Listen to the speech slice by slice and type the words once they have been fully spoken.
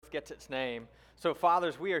gets its name. So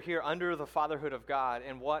fathers, we are here under the fatherhood of God,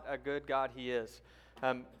 and what a good God he is.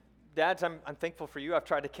 Dads, I'm thankful for you. I've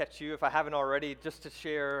tried to catch you, if I haven't already, just to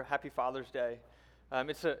share Happy Father's Day.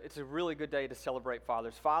 It's a really good day to celebrate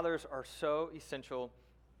fathers. Fathers are so essential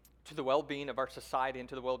to the well-being of our society and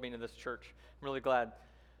to the well-being of this church. I'm really glad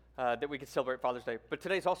that we could celebrate Father's Day. But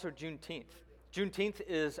today's also Juneteenth. Juneteenth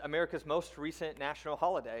is America's most recent national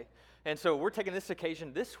holiday. And so we're taking this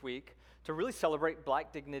occasion this week to really celebrate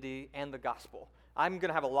Black dignity and the gospel. I'm going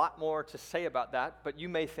to have a lot more to say about that, but you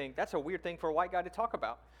may think that's a weird thing for a white guy to talk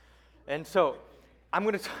about. And so I'm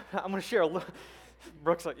going to share a little.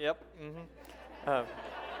 Brooke's like, yep. Mm-hmm.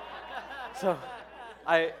 So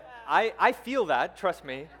I feel that, trust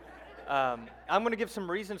me. I'm going to give some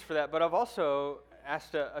reasons for that, but I've also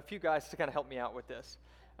asked a few guys to kind of help me out with this.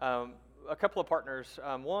 A couple of partners.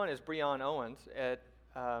 One is Breon Owens.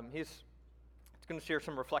 He's going to share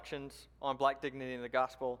some reflections on Black dignity and the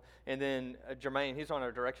gospel. And then Jermaine, he's on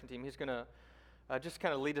our direction team. He's going to just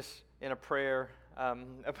kind of lead us in a prayer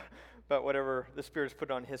about whatever the Spirit's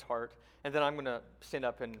put on his heart. And then I'm going to stand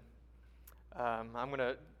up and I'm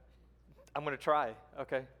going to try.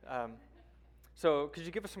 Okay. So could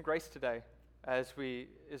you give us some grace today as we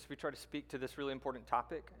try to speak to this really important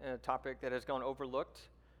topic, a topic that has gone overlooked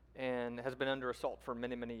and has been under assault for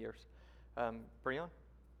many, many years. Breon?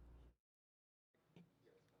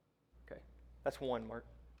 Okay, that's one, Mark.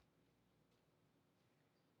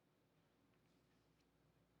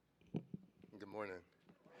 Good morning.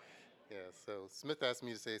 Yeah, so Smith asked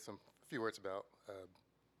me to say a few words about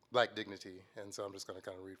Black dignity, and so I'm just going to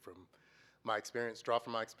kind of read from my experience, draw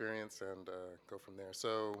from my experience, and go from there.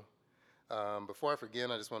 So before I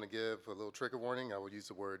begin, I just want to give a little trigger warning. I will use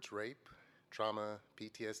the words rape, trauma,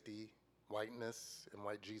 PTSD, whiteness, and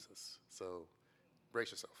white Jesus. So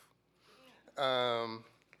brace yourself.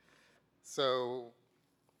 So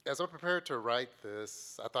as I prepared to write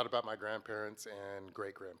this, I thought about my grandparents and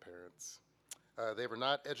great-grandparents. They were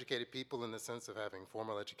not educated people in the sense of having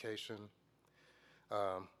formal education.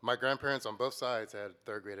 My grandparents on both sides had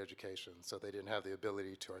third-grade education, so they didn't have the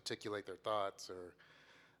ability to articulate their thoughts or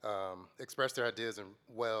express their ideas in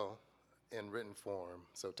written form.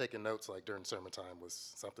 So taking notes like during sermon time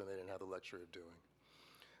was something they didn't have the luxury of doing.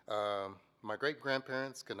 My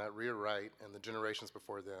great-grandparents could not read or write, and the generations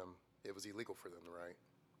before them, it was illegal for them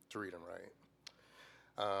to read and write.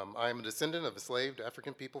 I am a descendant of enslaved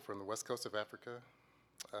African people from the west coast of Africa.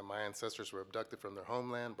 My ancestors were abducted from their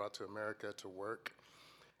homeland, brought to America to work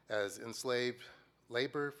as enslaved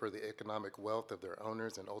labor for the economic wealth of their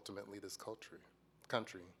owners and ultimately this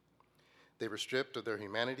country. They were stripped of their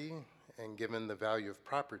humanity and given the value of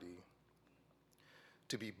property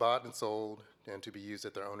to be bought and sold and to be used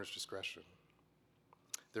at their owner's discretion.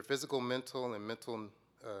 Their physical, mental, and emotional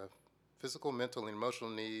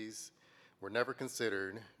needs were never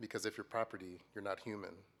considered because if you're property, you're not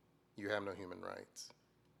human. You have no human rights.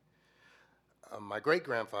 My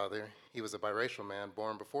great-grandfather, he was a biracial man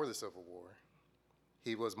born before the Civil War.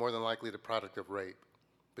 He was more than likely the product of rape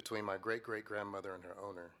between my great-great-grandmother and her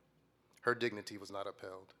owner. Her dignity was not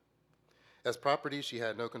upheld. As property, she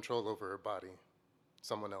had no control over her body.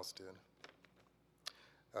 Someone else did.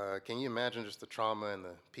 Can you imagine just the trauma and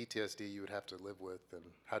the PTSD you would have to live with,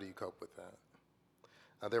 and how do you cope with that?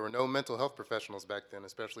 There were no mental health professionals back then,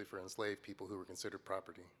 especially for enslaved people who were considered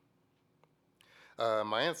property.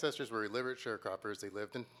 My ancestors were illiterate sharecroppers. They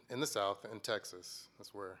lived in the South, in Texas.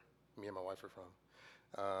 That's where me and my wife are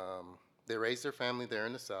from. They raised their family there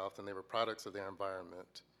in the South, and they were products of their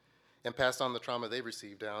environment and passed on the trauma they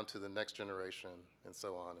received down to the next generation, and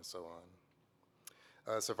so on and so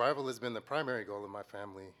on. Survival has been the primary goal of my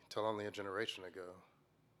family till only a generation ago.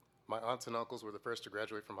 My aunts and uncles were the first to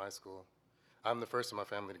graduate from high school. I'm the first in my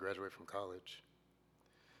family to graduate from college.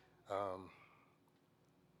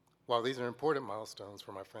 While these are important milestones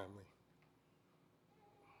for my family,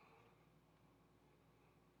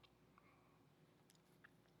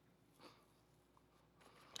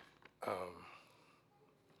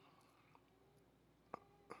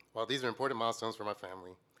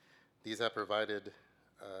 these have provided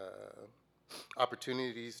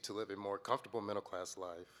opportunities to live a more comfortable middle-class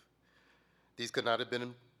life. These could not have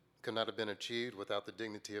been achieved without the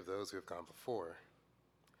dignity of those who have gone before.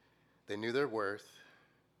 They knew their worth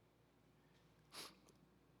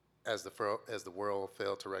as the world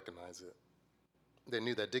failed to recognize it. They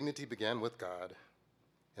knew that dignity began with God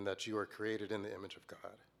and that you are created in the image of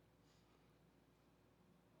God,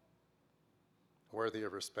 worthy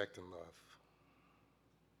of respect and love.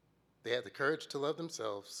 They had the courage to love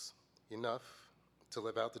themselves enough to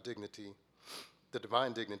live out the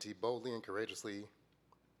divine dignity, boldly and courageously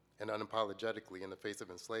and unapologetically in the face of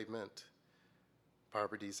enslavement,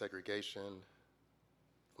 poverty, segregation,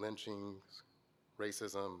 lynchings,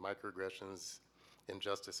 racism, microaggressions,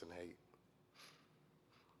 injustice, and hate.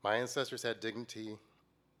 My ancestors had a dignity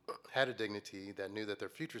that knew that their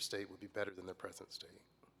future state would be better than their present state.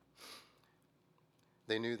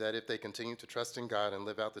 They knew that if they continued to trust in God and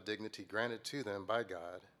live out the dignity granted to them by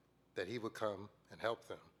God, that He would come and help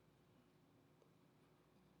them,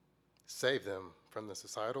 save them from the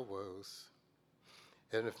societal woes,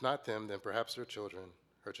 and if not them, then perhaps their children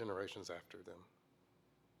or generations after them.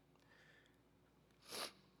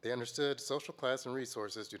 They understood social class and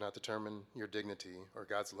resources do not determine your dignity or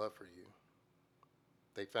God's love for you.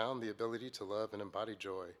 They found the ability to love and embody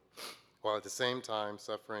joy, while at the same time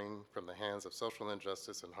suffering from the hands of social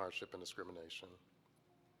injustice and hardship and discrimination.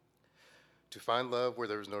 To find love where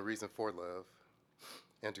there is no reason for love,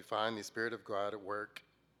 and to find the Spirit of God at work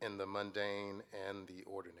in the mundane and the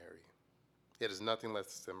ordinary. It is nothing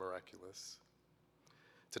less than miraculous.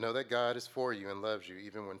 To know that God is for you and loves you,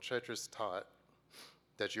 even when treacherous taught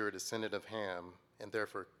that you're a descendant of Ham and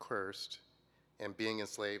therefore cursed, and being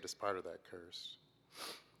enslaved is part of that curse.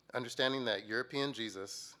 Understanding that European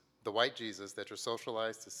Jesus, the white Jesus that you're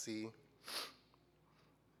socialized to see,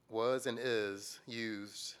 was and is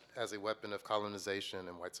used as a weapon of colonization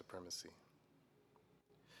and white supremacy.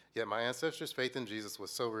 Yet my ancestors' faith in Jesus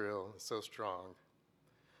was so real and so strong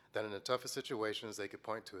that in the toughest situations they could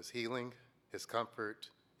point to His healing, His comfort,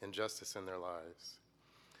 and justice in their lives.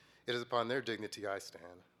 It is upon their dignity I stand.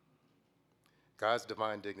 God's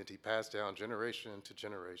divine dignity passed down generation to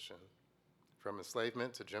generation, from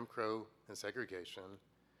enslavement to Jim Crow and segregation,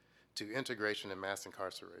 to integration and mass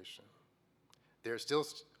incarceration.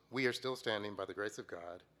 We are still standing by the grace of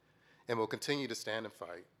God, and will continue to stand and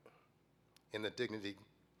fight in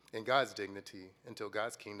God's dignity until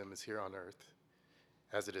God's kingdom is here on earth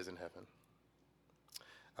as it is in heaven.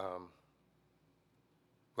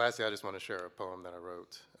 Lastly, I just want to share a poem that I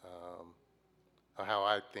wrote on how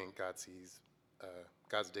I think God sees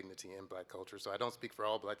God's dignity in Black culture. So I don't speak for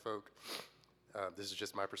all Black folk. This is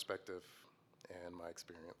just my perspective and my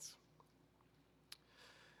experience.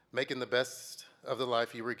 Making the best of the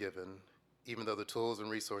life you were given, even though the tools and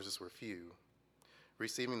resources were few.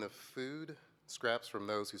 Receiving the food scraps from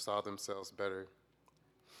those who saw themselves better,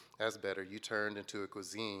 you turned into a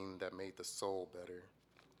cuisine that made the soul better.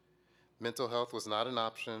 Mental health was not an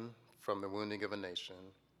option from the wounding of a nation,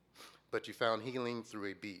 but you found healing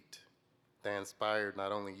through a beat that inspired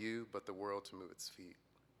not only you, but the world to move its feet.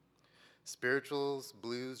 Spirituals,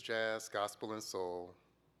 blues, jazz, gospel, and soul,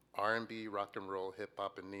 R&B, rock and roll, hip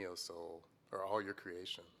hop, and neo soul are all your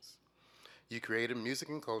creations. You created music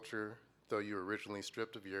and culture, though you were originally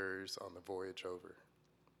stripped of yours on the voyage over.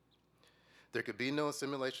 There could be no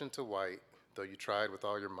assimilation to white, though you tried with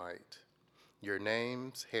all your might. Your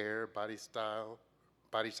names, hair, body style,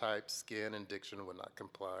 body type, skin, and diction would not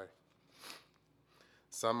comply.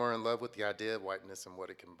 Some are in love with the idea of whiteness and what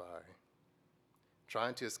it can buy.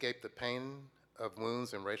 Trying to escape the pain of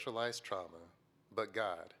wounds and racialized trauma, but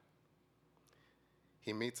God,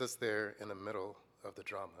 He meets us there in the middle of the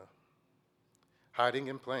drama. Hiding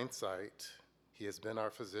in plain sight, He has been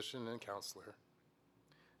our physician and counselor,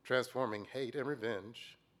 transforming hate and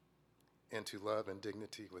revenge into love and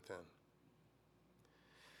dignity within.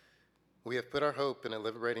 We have put our hope in a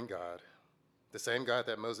liberating God, the same God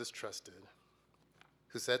that Moses trusted,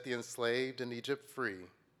 who set the enslaved in Egypt free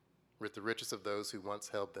with the richest of those who once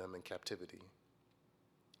held them in captivity.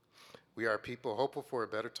 We are a people hopeful for a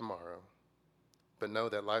better tomorrow, but know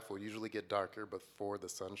that life will usually get darker before the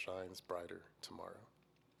sun shines brighter tomorrow.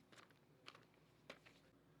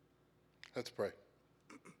 Let's pray.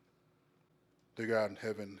 Dear God in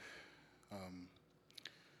heaven,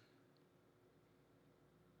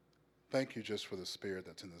 thank you just for the spirit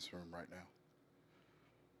that's in this room right now.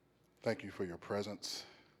 Thank you for your presence.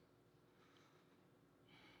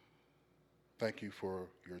 Thank you for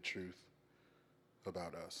your truth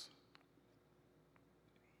about us.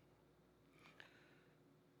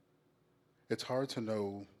 It's hard to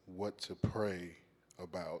know what to pray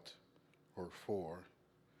about or for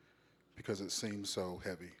because it seems so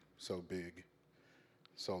heavy, so big,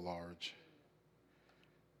 so large.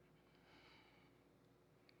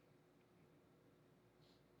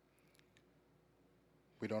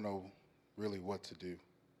 We don't know really what to do.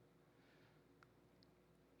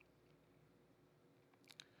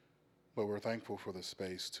 But we're thankful for the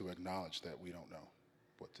space to acknowledge that we don't know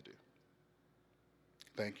what to do.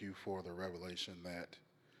 Thank you for the revelation that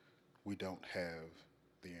we don't have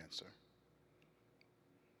the answer.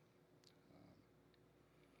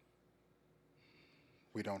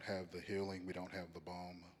 We don't have the healing, we don't have the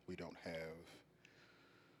balm, We don't have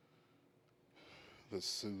the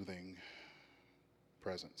soothing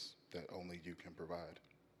presence that only you can provide.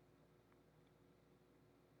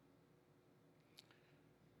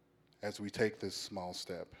 As we take this small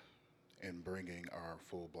step in bringing our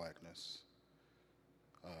full blackness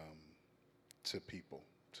to people,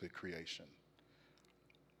 to creation,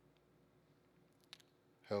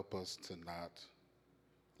 help us to not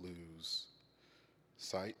lose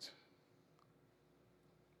sight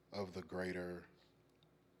of the greater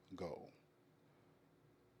goal,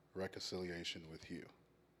 reconciliation with you.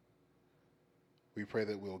 We pray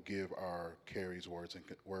that we'll give our carries,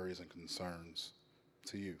 worries, and concerns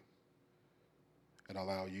to you and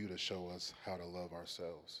allow you to show us how to love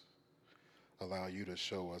ourselves, allow you to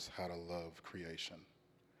show us how to love creation,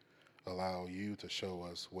 allow you to show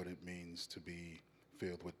us what it means to be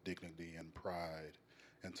filled with dignity and pride,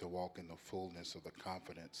 and to walk in the fullness of the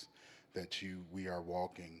confidence that we are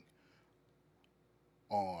walking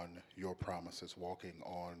on your promises, walking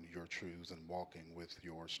on your truths, and walking with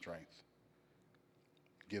your strength.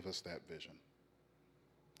 Give us that vision.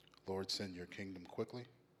 Lord, send your kingdom quickly,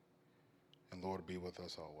 and Lord, be with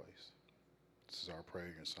us always. This is our prayer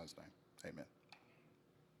in your Son's name. Amen.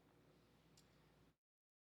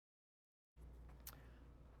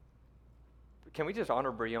 Can we just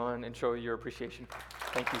honor Breon and show your appreciation?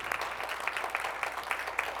 Thank you.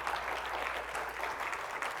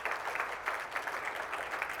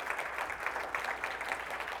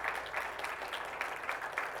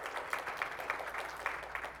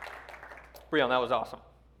 Breon, that was awesome.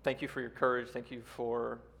 Thank you for your courage. Thank you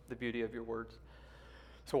for the beauty of your words.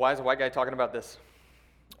 So why is a white guy talking about this?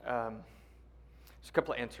 There's a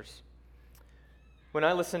couple of answers. When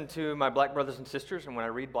I listen to my black brothers and sisters and when I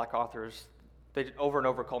read black authors, they over and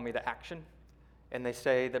over call me the action, and they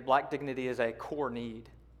say that black dignity is a core need.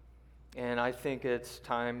 And I think it's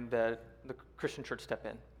time that the Christian church step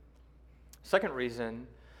in. Second reason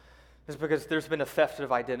is because there's been a theft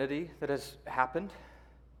of identity that has happened.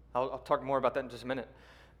 I'll talk more about that in just a minute.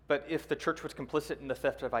 But if the church was complicit in the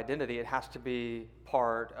theft of identity, it has to be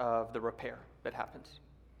part of the repair that happens.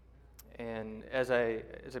 And as a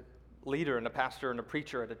leader and a pastor and a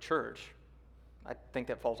preacher at a church, I think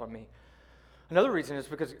that falls on me. Another reason is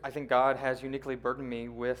because I think God has uniquely burdened me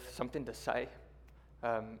with something to say.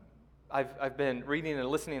 I've been reading and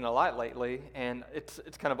listening a lot lately, and it's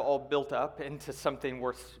kind of all built up into something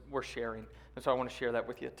worth sharing. And so I want to share that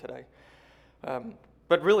with you today.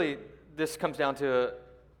 But really, this comes down to,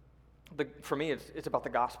 for me, it's about the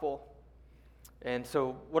gospel. And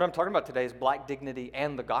so what I'm talking about today is black dignity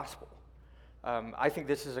and the gospel. I think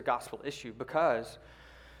this is a gospel issue because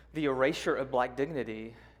the erasure of black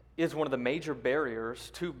dignity is one of the major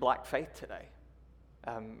barriers to black faith today.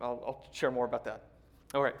 I'll share more about that.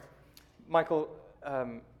 All right, Michael,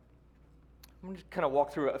 I'm going to kind of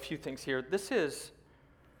walk through a few things here. This is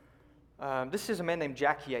a man named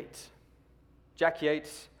Jack Yates. Jack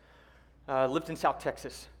Yates lived in South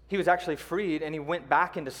Texas. He was actually freed, and he went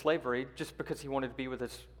back into slavery just because he wanted to be with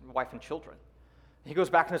his wife and children. He goes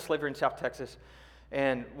back into slavery in South Texas,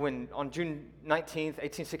 and when on June 19th,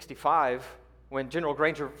 1865, when General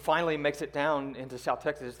Granger finally makes it down into South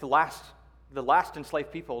Texas, the last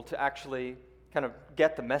enslaved people to actually kind of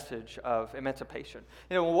get the message of emancipation.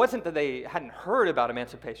 You know, it wasn't that they hadn't heard about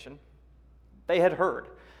emancipation. They had heard.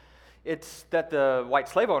 It's that the white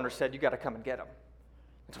slave owner said, you got to come and get them.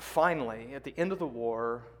 And so finally, at the end of the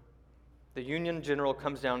war, the Union general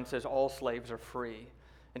comes down and says all slaves are free.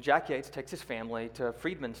 And Jack Yates takes his family to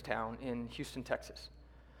Freedmanstown in Houston, Texas.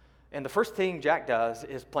 And the first thing Jack does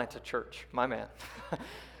is plants a church, my man.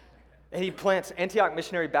 And he plants Antioch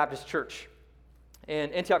Missionary Baptist Church.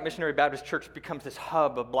 And Antioch Missionary Baptist Church becomes this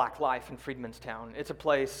hub of black life in Freedmanstown. It's a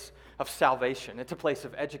place of salvation. It's a place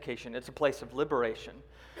of education. It's a place of liberation.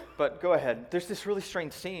 But go ahead. There's this really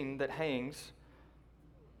strange scene that hangs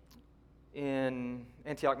in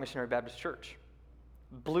Antioch Missionary Baptist Church.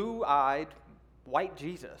 Blue-eyed, white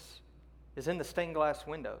Jesus is in the stained glass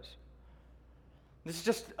windows. This is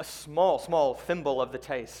just a small thimble of the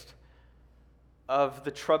taste of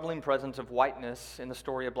the troubling presence of whiteness in the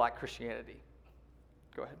story of black Christianity.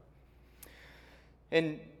 Go ahead.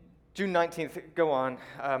 And June 19th, go on.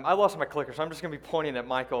 I lost my clicker, so I'm just going to be pointing at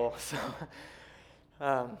Michael. So,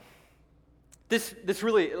 this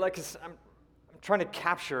really, I'm trying to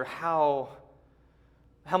capture how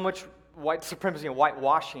much white supremacy and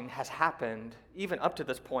whitewashing has happened even up to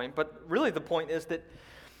this point. But really, the point is that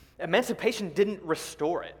emancipation didn't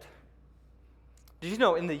restore it. Did you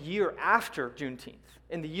know in the year after Juneteenth,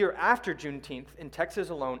 in Texas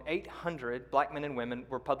alone, 800 black men and women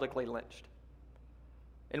were publicly lynched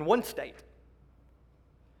in one state.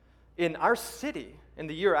 In our city, in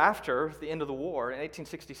the year after the end of the war, in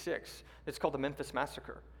 1866, it's called the Memphis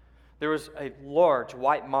Massacre. There was a large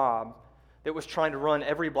white mob that was trying to run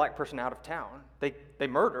every black person out of town. They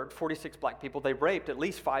murdered 46 black people. They raped at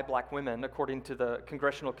least 5 black women, according to the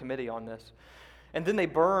Congressional Committee on this. And then they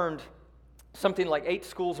burned something like 8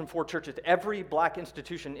 schools and 4 churches. Every black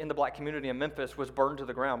institution in the black community in Memphis was burned to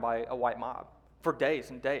the ground by a white mob for days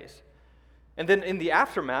and days. And then in the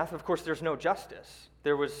aftermath, of course, there's no justice.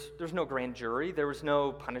 There's no grand jury. There was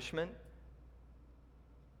no punishment.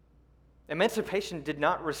 Emancipation did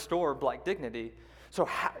not restore black dignity. So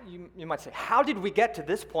you might say, how did we get to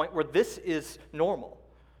this point where this is normal?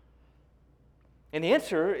 And the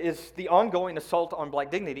answer is the ongoing assault on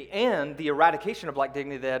black dignity and the eradication of black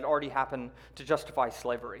dignity that had already happened to justify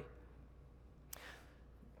slavery.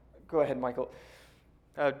 Go ahead, Michael.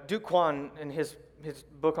 Duke Kwon, in his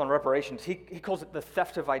book on reparations, he calls it the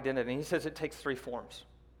theft of identity. He says it takes 3 forms.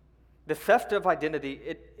 The theft of identity,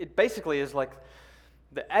 it basically is like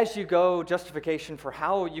the as-you-go justification for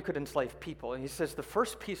how you could enslave people. And he says the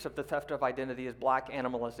first piece of the theft of identity is black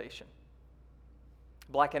animalization.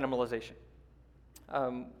 Black animalization.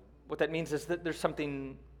 What that means is that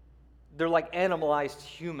they're like animalized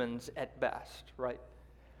humans at best, right?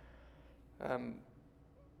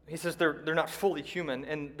 He says they're not fully human,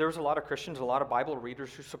 and there's a lot of Christians, a lot of Bible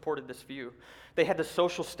readers who supported this view. They had the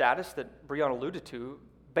social status that Breon alluded to,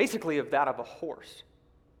 basically of that of a horse.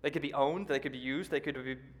 They could be owned, they could be used, they could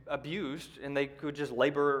be abused, and they could just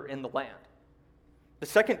labor in the land. The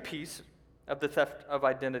second piece of the theft of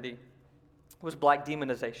identity was black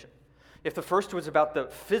demonization. If the first was about the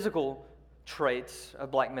physical traits of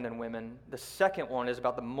black men and women, the second one is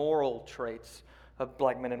about the moral traits of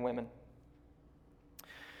black men and women.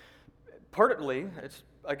 Partly, it's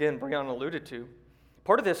again Breon alluded to,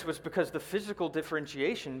 part of this was because the physical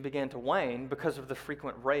differentiation began to wane because of the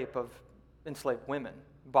frequent rape of enslaved women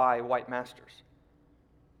by white masters.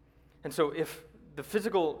 And so if the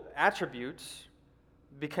physical attributes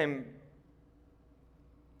became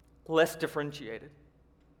less differentiated,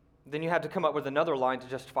 then you had to come up with another line to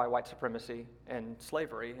justify white supremacy and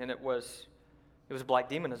slavery, and it was black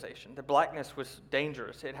demonization. The blackness was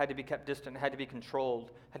dangerous. It had to be kept distant, it had to be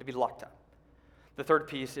controlled, had to be locked up. The third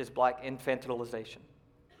piece is black infantilization.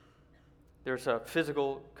 There's a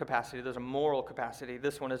physical capacity, there's a moral capacity.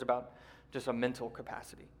 This one is about just a mental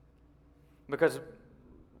capacity. Because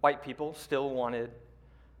white people still wanted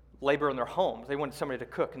labor in their homes. They wanted somebody to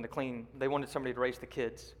cook and to clean. They wanted somebody to raise the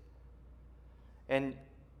kids. And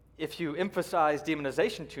if you emphasize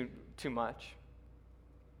demonization too much,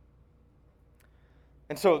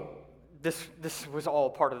 and so this was all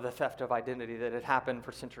part of the theft of identity that had happened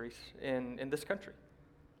for centuries in this country.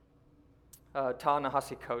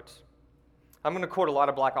 Ta-Nehisi Coates. I'm going to quote a lot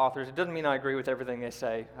of black authors. It doesn't mean I agree with everything they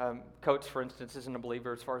say. Coates, for instance, isn't a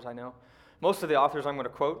believer as far as I know. Most of the authors I'm going to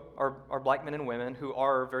quote are black men and women who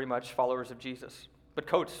are very much followers of Jesus. But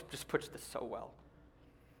Coates just puts this so well.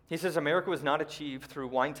 He says, America was not achieved through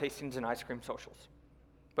wine tastings and ice cream socials,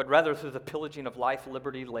 but rather through the pillaging of life,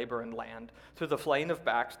 liberty, labor, and land, through the flaying of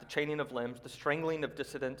backs, the chaining of limbs, the strangling of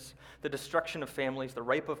dissidents, the destruction of families, the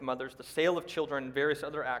rape of mothers, the sale of children, and various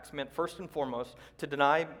other acts meant first and foremost to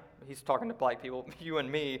deny, he's talking to black people, you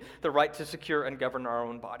and me, the right to secure and govern our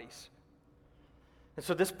own bodies. And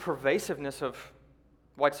so this pervasiveness of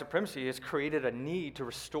white supremacy has created a need to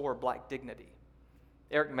restore black dignity.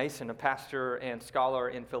 Eric Mason, a pastor and scholar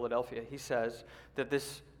in Philadelphia, he says that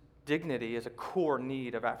this dignity is a core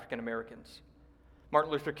need of African Americans.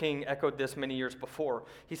 Martin Luther King echoed this many years before.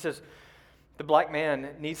 He says, the black man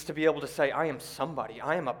needs to be able to say, I am somebody,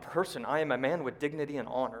 I am a person, I am a man with dignity and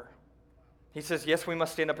honor. He says, yes, we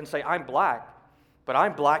must stand up and say, I'm black, but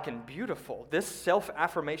I'm black and beautiful. This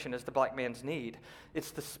self-affirmation is the black man's need.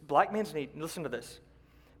 It's the black man's need, listen to this,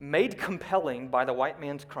 made compelling by the white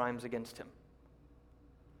man's crimes against him.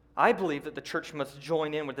 I believe that the church must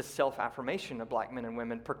join in with the self-affirmation of black men and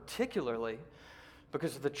women, particularly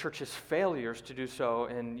because of the church's failures to do so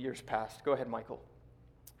in years past. Go ahead, Michael.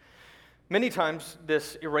 Many times,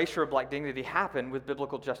 this erasure of black dignity happened with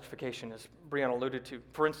biblical justification, as Breon alluded to.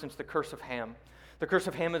 For instance, the curse of Ham. The curse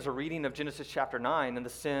of Ham is a reading of Genesis chapter 9 and the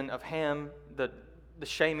sin of Ham, the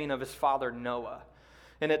shaming of his father Noah.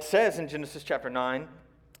 And it says in Genesis chapter 9,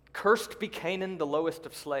 cursed be Canaan, the lowest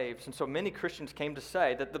of slaves. And so many Christians came to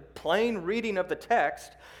say that the plain reading of the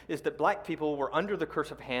text is that black people were under the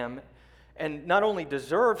curse of Ham and not only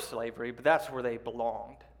deserved slavery, but that's where they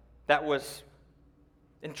belonged. That was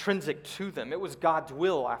intrinsic to them. It was God's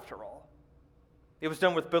will, after all. It was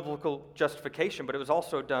done with biblical justification, but it was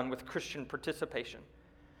also done with Christian participation.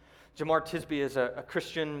 Jamar Tisby is a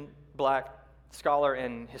Christian black scholar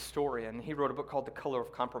and historian. He wrote a book called The Color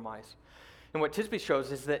of Compromise. And what Tisby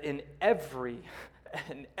shows is that in every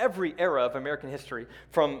era of American history,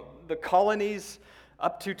 from the colonies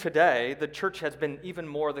up to today, the church has been even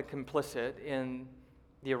more than complicit in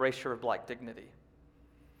the erasure of black dignity.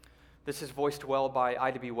 This is voiced well by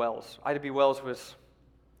Ida B. Wells. Ida B. Wells was,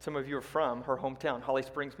 some of you are from her hometown, Holly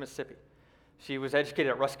Springs, Mississippi. She was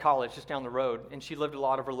educated at Rusk College just down the road, and she lived a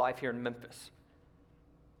lot of her life here in Memphis.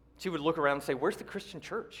 She would look around and say, where's the Christian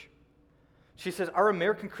church? She says, our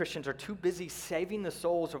American Christians are too busy saving the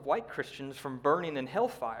souls of white Christians from burning in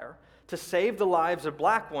hellfire to save the lives of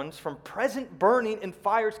black ones from present burning in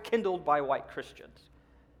fires kindled by white Christians.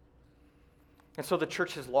 And so the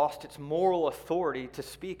church has lost its moral authority to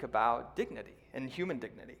speak about dignity and human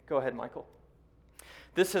dignity. Go ahead, Michael.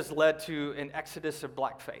 This has led to an exodus of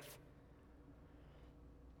black faith.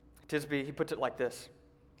 Tisby, he puts it like this.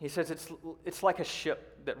 He says it's like a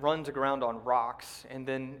ship that runs aground on rocks and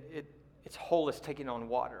then its hull is taking on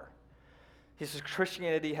water. He says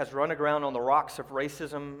Christianity has run aground on the rocks of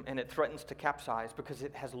racism and it threatens to capsize because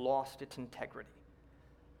it has lost its integrity.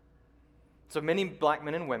 So many black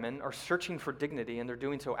men and women are searching for dignity, and they're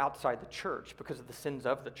doing so outside the church because of the sins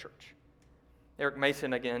of the church. Eric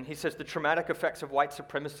Mason again, he says the traumatic effects of white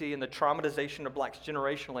supremacy and the traumatization of blacks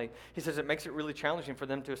generationally, he says it makes it really challenging for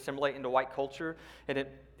them to assimilate into white culture, and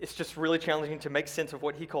it's just really challenging to make sense of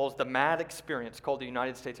what he calls the mad experience called the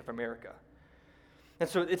United States of America. And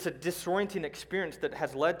so it's a disorienting experience that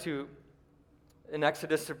has led to an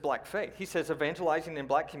exodus of black faith. He says evangelizing in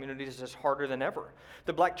black communities is harder than ever.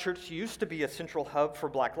 The black church used to be a central hub for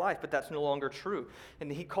black life, but that's no longer true.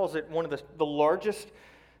 And he calls it one of the largest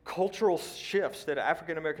cultural shifts that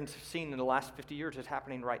African Americans have seen in the last 50 years is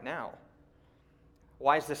happening right now.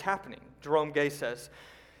 Why is this happening? Jerome Gay says,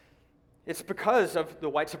 it's because of the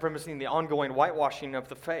white supremacy and the ongoing whitewashing of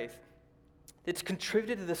the faith. It's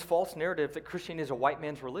contributed to this false narrative that Christianity is a white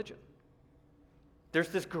man's religion. There's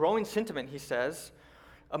this growing sentiment, he says,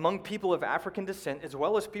 among people of African descent as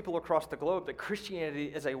well as people across the globe that Christianity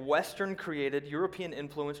is a Western-created,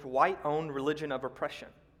 European-influenced, white-owned religion of oppression.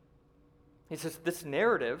 He says this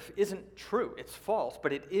narrative isn't true, it's false,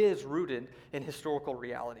 but it is rooted in historical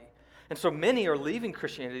reality. And so many are leaving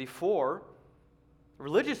Christianity for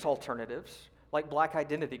religious alternatives like black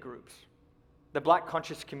identity groups, the black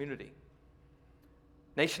conscious community,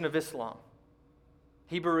 Nation of Islam,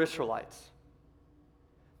 Hebrew Israelites.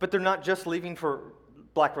 But they're not just leaving for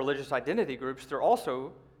black religious identity groups, they're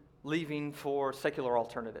also leaving for secular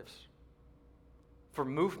alternatives, for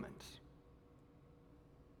movements.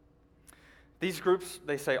 These groups,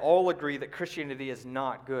 they say, all agree that Christianity is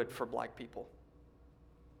not good for black people.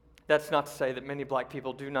 That's not to say that many black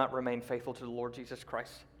people do not remain faithful to the Lord Jesus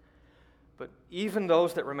Christ. But even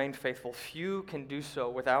those that remain faithful, few can do so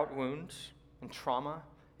without wounds and trauma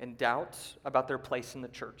and doubts about their place in the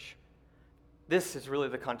church. This is really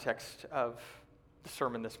the context of the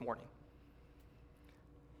sermon this morning.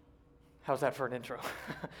 How's that for an intro?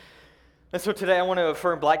 And so today I want to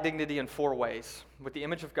affirm black dignity in 4 ways, with the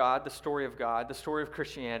image of God, the story of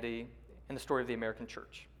Christianity, and the story of the American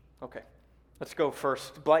church. Okay, let's go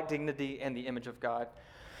first. Black dignity and the image of God.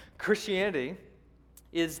 Christianity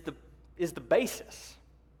is the basis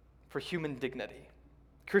for human dignity.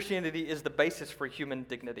 Christianity is the basis for human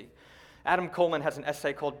dignity. Adam Coleman has an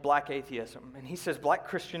essay called Black Atheism, and he says black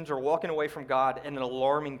Christians are walking away from God at an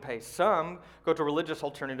alarming pace. Some go to religious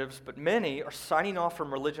alternatives, but many are signing off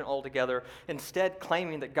from religion altogether, instead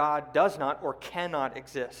claiming that God does not or cannot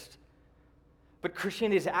exist. But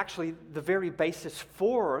Christianity is actually the very basis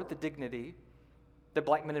for the dignity that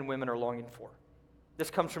black men and women are longing for.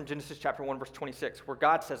 This comes from Genesis chapter 1, verse 26, where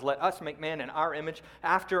God says, "Let us make man in our image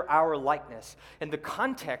after our likeness." In the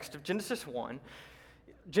context of Genesis 1,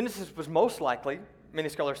 Genesis was most likely, many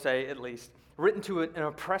scholars say at least, written to an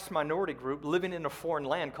oppressed minority group living in a foreign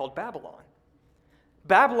land called Babylon.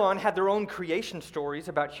 Babylon had their own creation stories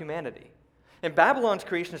about humanity. And Babylon's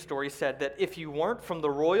creation story said that if you weren't from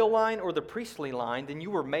the royal line or the priestly line, then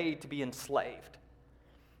you were made to be enslaved.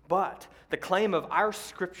 But the claim of our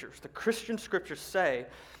scriptures, the Christian scriptures, say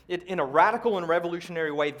it in a radical and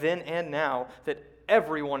revolutionary way then and now that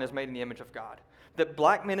everyone is made in the image of God. That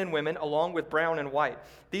black men and women, along with brown and white,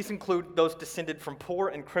 these include those descended from poor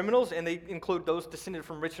and criminals, and they include those descended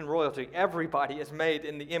from rich and royalty. Everybody is made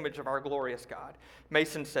in the image of our glorious God.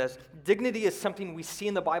 Mason says, dignity is something we see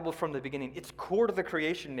in the Bible from the beginning. It's core to the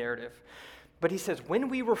creation narrative. But he says, when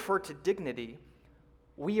we refer to dignity,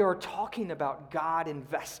 we are talking about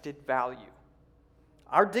God-invested value.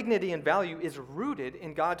 Our dignity and value is rooted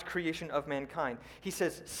in God's creation of mankind. He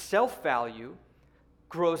says self-value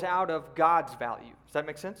grows out of God's value. Does that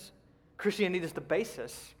make sense? Christianity is the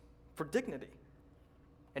basis for dignity.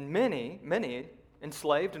 And many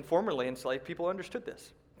enslaved and formerly enslaved people understood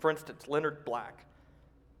this. For instance, Leonard Black.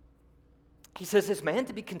 He says, is man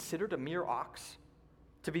to be considered a mere ox,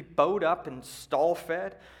 to be bowed up and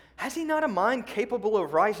stall-fed? Has he not a mind capable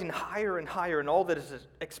of rising higher and higher in all that is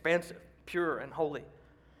expansive, pure, and holy?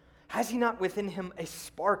 Has he not within him a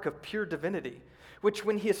spark of pure divinity, which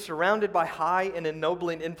when he is surrounded by high and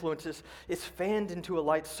ennobling influences, is fanned into a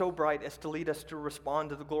light so bright as to lead us to respond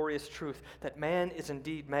to the glorious truth that man is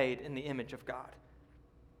indeed made in the image of God?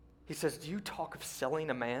 He says, do you talk of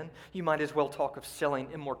selling a man? You might as well talk of selling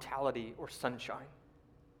immortality or sunshine.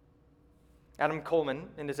 Adam Coleman,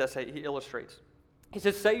 in his essay, he illustrates. He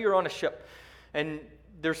says, say you're on a ship, and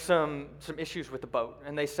there's some issues with the boat,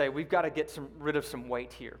 and they say, we've got to get rid of some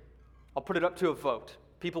weight here. I'll put it up to a vote.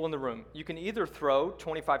 People in the room, you can either throw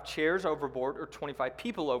 25 chairs overboard or 25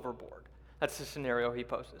 people overboard. That's the scenario he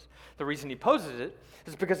poses. The reason he poses it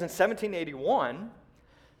is because in 1781,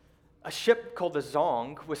 a ship called the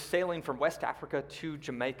Zong was sailing from West Africa to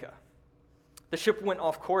Jamaica. The ship went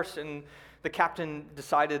off course, and the captain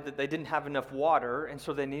decided that they didn't have enough water, and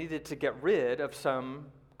so they needed to get rid of some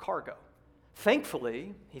cargo.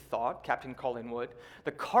 Thankfully, he thought, Captain Collingwood,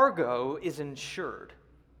 the cargo is insured,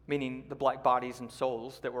 meaning the black bodies and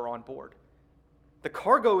souls that were on board. The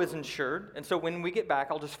cargo is insured, and so when we get back,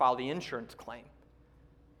 I'll just file the insurance claim.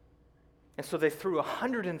 And so they threw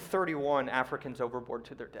 131 Africans overboard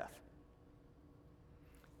to their death.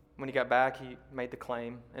 When he got back, he made the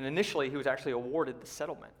claim, and initially he was actually awarded the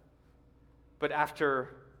settlement. But after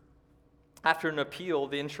an appeal,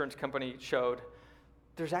 the insurance company showed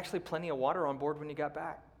there's actually plenty of water on board when you got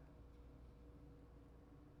back.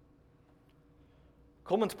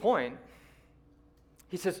 Coleman's point,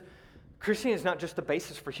 he says, Christianity is not just the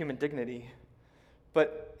basis for human dignity,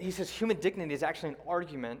 but he says human dignity is actually an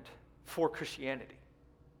argument for Christianity.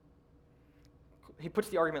 He puts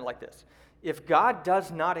the argument like this. If God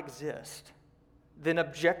does not exist, then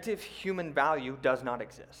objective human value does not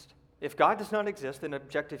exist. If God does not exist, then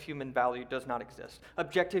objective human value does not exist.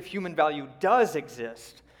 Objective human value does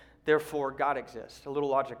exist, therefore God exists. A little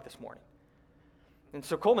logic this morning. And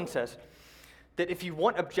so Coleman says that if you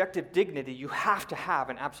want objective dignity, you have to have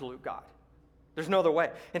an absolute God. There's no other way.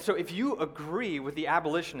 And so if you agree with the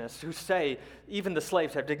abolitionists who say even the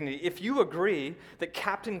slaves have dignity, if you agree that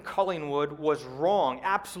Captain Collingwood was wrong,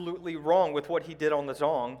 absolutely wrong with what he did on the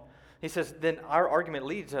Zong, he says, then our argument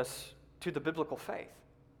leads us to the biblical faith.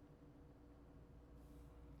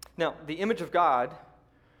 Now, the image of God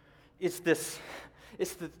is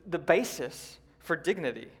the basis for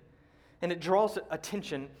dignity. And it draws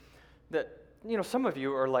attention that, some of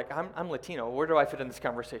you are like, I'm Latino. Where do I fit in this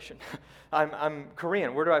conversation? I'm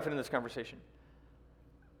Korean. Where do I fit in this conversation?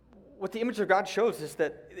 What the image of God shows is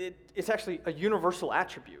that it's actually a universal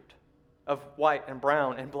attribute of white and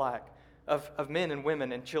brown and black, of men and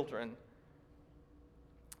women and children.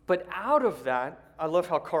 But out of that, I love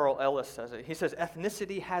how Carl Ellis says it. He says,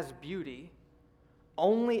 ethnicity has beauty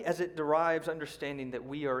only as it derives understanding that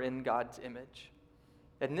we are in God's image.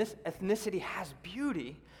 And this ethnicity has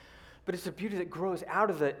beauty, but it's a beauty that grows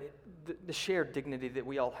out of the shared dignity that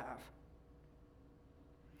we all have.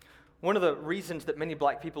 One of the reasons that many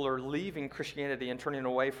black people are leaving Christianity and turning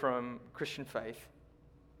away from Christian faith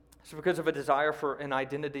is because of a desire for an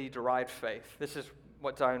identity-derived faith. This is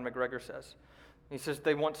what Zion McGregor says. He says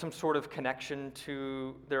they want some sort of connection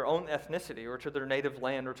to their own ethnicity or to their native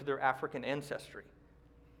land or to their African ancestry.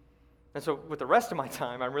 And so with the rest of my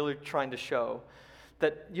time, I'm really trying to show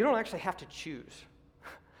that you don't actually have to choose.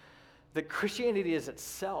 That Christianity is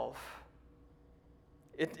itself,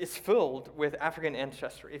 it's filled with African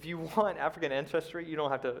ancestry. If you want African ancestry, you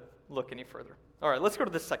don't have to look any further. All right, let's go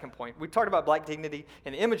to the second point. We talked about black dignity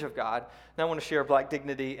and the image of God. Now I want to share black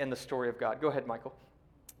dignity and the story of God. Go ahead, Michael.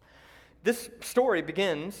 This story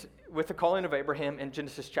begins with the calling of Abraham in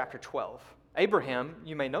Genesis chapter 12. Abraham,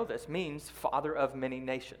 you may know this, means father of many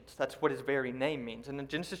nations. That's what his very name means. And in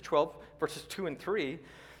Genesis 12, verses 2 and 3,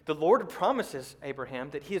 the Lord promises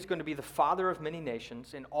Abraham that he is going to be the father of many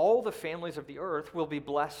nations, and all the families of the earth will be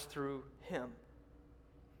blessed through him.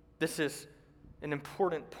 This is an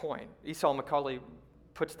important point. Esau McCaulley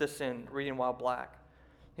puts this in Reading While Black.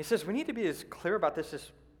 He says we need to be as clear about this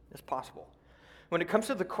as possible. When it comes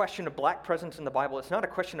to the question of black presence in the Bible, it's not a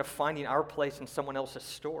question of finding our place in someone else's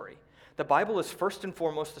story. The Bible is first and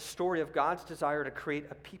foremost the story of God's desire to create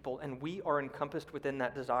a people, and we are encompassed within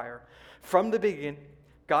that desire. From the beginning,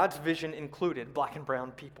 God's vision included black and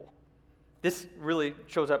brown people. This really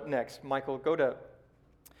shows up next. Michael, go to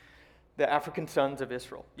the African sons of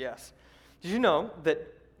Israel. Yes. Did you know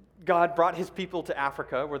that God brought his people to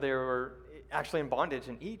Africa where they were actually in bondage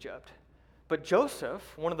in Egypt. But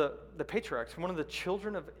Joseph, one of the patriarchs, one of the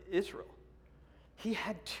children of Israel, he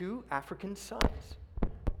had 2 African sons.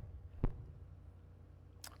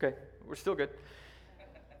 Okay, we're still good.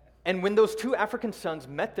 And when those 2 African sons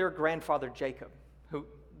met their grandfather Jacob, who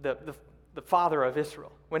the father of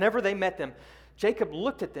Israel, whenever they met them, Jacob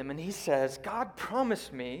looked at them and he says, God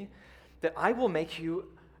promised me that I will make you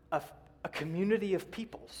a community of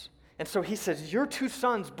peoples. And so he says, your 2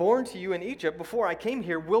 sons born to you in Egypt before I came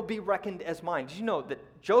here will be reckoned as mine. Did you know that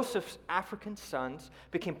Joseph's African sons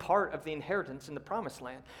became part of the inheritance in the promised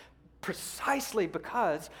land? Precisely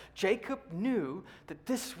because Jacob knew that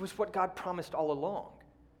this was what God promised all along.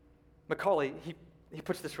 Macaulay, he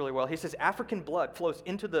puts this really well. He says, African blood flows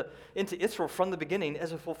into Israel from the beginning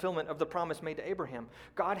as a fulfillment of the promise made to Abraham.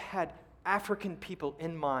 God had African people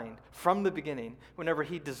in mind from the beginning whenever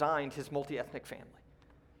he designed his multi-ethnic family.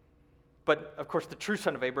 But, of course, the true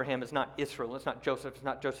son of Abraham is not Israel. It's not Joseph. It's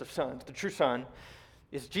not Joseph's sons. The true son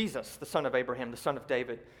is Jesus, the son of Abraham, the son of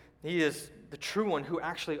David. He is the true one who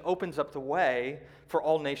actually opens up the way for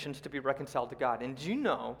all nations to be reconciled to God. And do you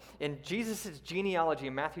know, in Jesus' genealogy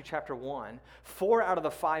in Matthew chapter 1, 4 out of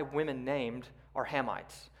the 5 women named are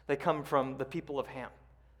Hamites. They come from the people of Ham.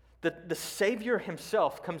 The Savior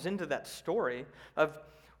himself comes into that story of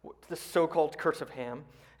the so-called curse of Ham,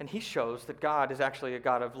 and he shows that God is actually a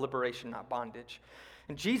God of liberation, not bondage.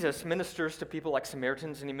 And Jesus ministers to people like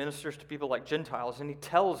Samaritans, and he ministers to people like Gentiles, and he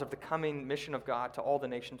tells of the coming mission of God to all the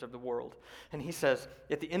nations of the world. And he says,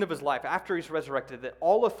 at the end of his life, after he's resurrected, that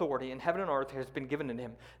all authority in heaven and earth has been given to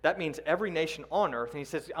him. That means every nation on earth. And he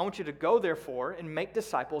says, I want you to go, therefore, and make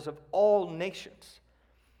disciples of all nations.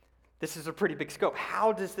 This is a pretty big scope.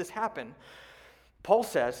 How does this happen? Paul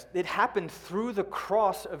says it happened through the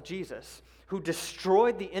cross of Jesus, who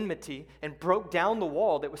destroyed the enmity and broke down the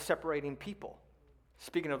wall that was separating people.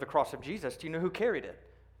 Speaking of the cross of Jesus, do you know who carried it?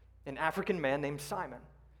 An African man named Simon.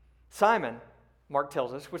 Simon, Mark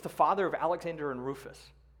tells us, was the father of Alexander and Rufus.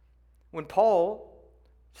 When Paul,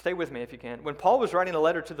 stay with me if you can, when Paul was writing a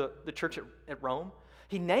letter to the church at Rome,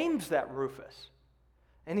 he names that Rufus.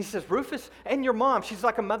 And he says, Rufus and your mom, she's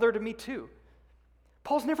like a mother to me too.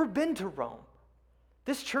 Paul's never been to Rome.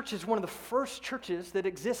 This church is one of the first churches that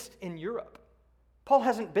exist in Europe. Paul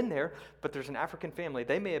hasn't been there, but there's an African family.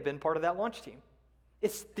 They may have been part of that launch team.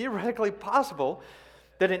 It's theoretically possible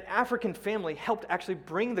that an African family helped actually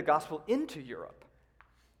bring the gospel into Europe.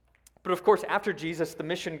 But of course, after Jesus, the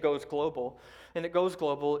mission goes global, and it goes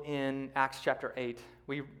global in Acts chapter 8.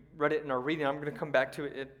 We read it in our reading. I'm going to come back to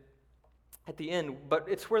it at the end, but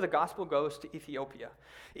it's where the gospel goes to Ethiopia.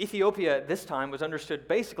 Ethiopia at this time was understood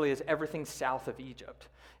basically as everything south of Egypt.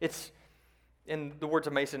 It's, in the words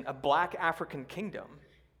of Mason, a black African kingdom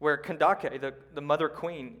where Kandake, the mother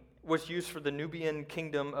queen, was used for the Nubian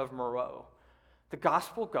kingdom of Meroe. The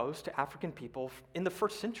gospel goes to African people in the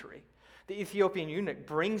first century. The Ethiopian eunuch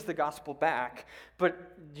brings the gospel back,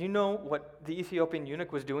 but do you know what the Ethiopian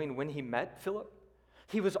eunuch was doing when he met Philip?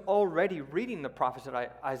 He was already reading the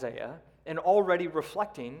prophet Isaiah and already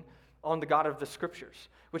reflecting on the God of the Scriptures,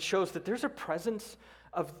 which shows that there's a presence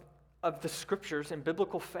of the Scriptures and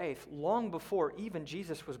biblical faith long before even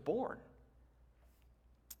Jesus was born.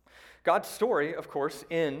 God's story, of course,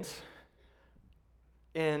 ends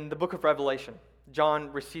in the book of Revelation.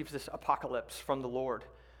 John receives this apocalypse from the Lord,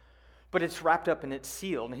 but it's wrapped up and it's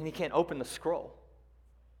sealed, and he can't open the scroll.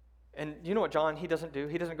 And you know what John, he doesn't do?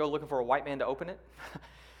 He doesn't go looking for a white man to open it.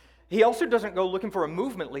 He also doesn't go looking for a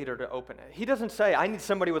movement leader to open it. He doesn't say, I need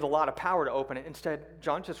somebody with a lot of power to open it. Instead,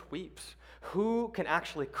 John just weeps. Who can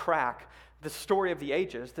actually crack the story of the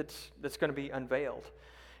ages that's going to be unveiled?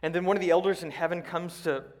 And then one of the elders in heaven comes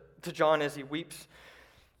to John as he weeps.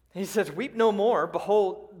 He says, weep no more.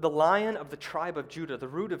 Behold, the Lion of the tribe of Judah, the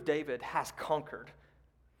Root of David, has conquered.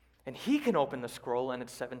 And he can open the scroll and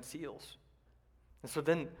its 7 seals. And so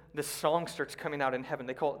then this song starts coming out in heaven.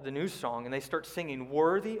 They call it the new song, and they start singing,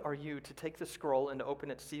 worthy are you to take the scroll and to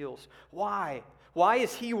open its seals. Why? Why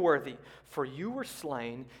is he worthy? For you were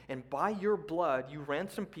slain, and by your blood you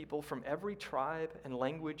ransomed people from every tribe and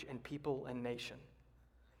language and people and nation.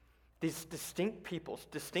 These distinct peoples,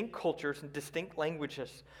 distinct cultures, and distinct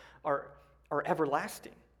languages are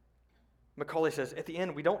everlasting. Macaulay says, at the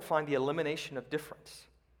end, we don't find the elimination of difference.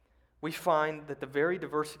 We find that the very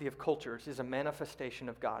diversity of cultures is a manifestation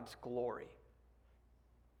of God's glory.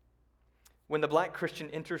 When the black Christian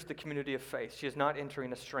enters the community of faith, she is not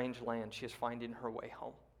entering a strange land. She is finding her way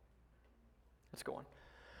home. Let's go on.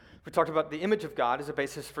 We talked about the image of God as a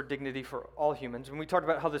basis for dignity for all humans. And we talked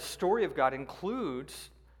about how the story of God includes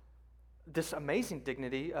this amazing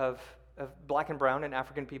dignity of black and brown and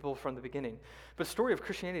African people from the beginning. But the story of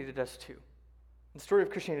Christianity does too. The story of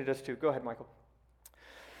Christianity does too. Go ahead, Michael.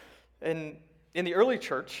 In the early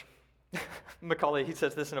church, Macaulay, he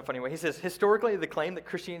says this in a funny way. He says, historically, the claim that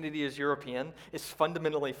Christianity is European is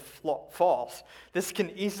fundamentally false. This can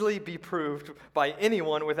easily be proved by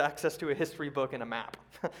anyone with access to a history book and a map.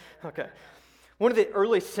 Okay. One of the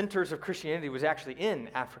early centers of Christianity was actually in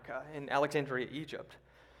Africa, in Alexandria, Egypt.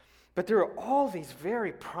 But there are all these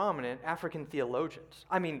very prominent African theologians.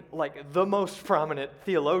 I mean, like the most prominent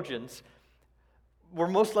theologians were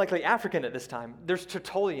most likely African at this time. There's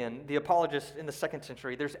Tertullian, the apologist in the 2nd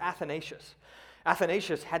century. There's Athanasius.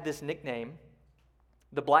 Athanasius had this nickname,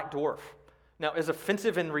 the Black Dwarf. Now, as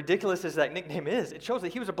offensive and ridiculous as that nickname is, it shows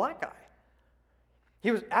that he was a black guy.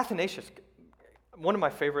 He was Athanasius. One of my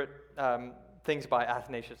favorite things by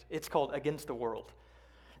Athanasius, it's called Against the World.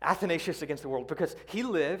 Athanasius Against the World, because he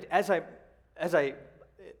lived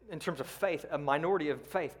in terms of faith, a minority of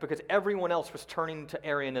faith, because everyone else was turning to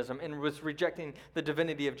Arianism and was rejecting the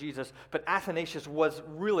divinity of Jesus. But Athanasius was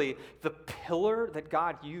really the pillar that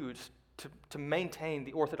God used to maintain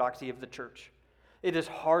the orthodoxy of the church. It is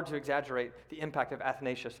hard to exaggerate the impact of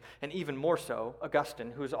Athanasius, and even more so,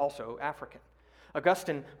 Augustine, who is also African.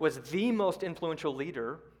 Augustine was the most influential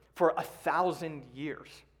leader for 1,000 years,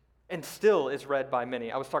 and still is read by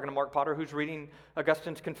many. I was talking to Mark Potter, who's reading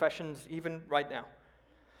Augustine's Confessions even right now.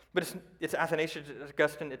 But it's Athanasius, it's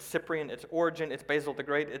Augustine, it's Cyprian, it's Origen, it's Basil the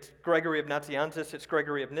Great, it's Gregory of Nazianzus, it's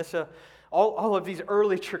Gregory of Nyssa. All of these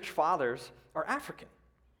early church fathers are African.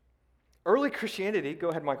 Early Christianity, go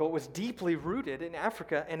ahead, Michael, was deeply rooted in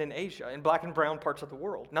Africa and in Asia, in black and brown parts of the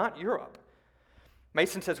world, not Europe.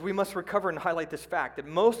 Mason says, we must recover and highlight this fact that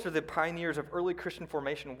most of the pioneers of early Christian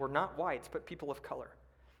formation were not whites, but people of color.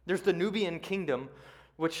 There's the Nubian kingdom,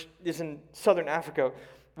 which is in southern Africa,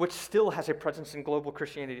 which still has a presence in global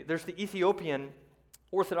Christianity. There's the Ethiopian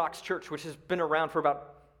Orthodox Church, which has been around for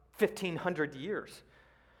about 1,500 years.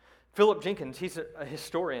 Philip Jenkins, he's a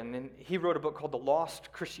historian, and he wrote a book called The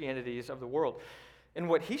Lost Christianities of the World. And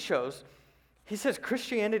what he shows, he says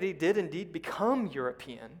Christianity did indeed become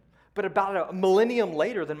European, but about a millennium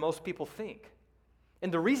later than most people think. And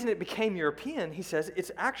the reason it became European, he says,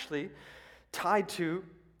 it's actually tied to,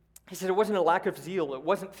 he said it wasn't a lack of zeal, it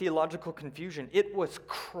wasn't theological confusion, it was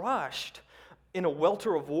crushed in a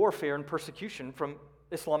welter of warfare and persecution from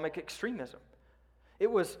Islamic extremism. It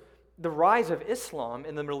was the rise of Islam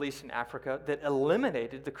in the Middle East and Africa that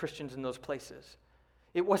eliminated the Christians in those places.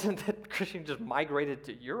 It wasn't that Christians just migrated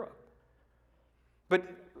to Europe. But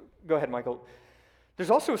go ahead, Michael. There's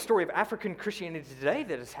also a story of African Christianity today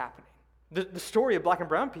that is happening. The story of black and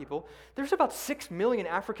brown people, there's about 6 million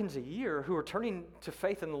Africans a year who are turning to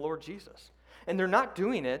faith in the Lord Jesus. And they're not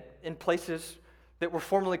doing it in places that were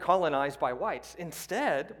formerly colonized by whites.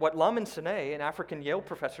 Instead, what Lamin Sene, an African Yale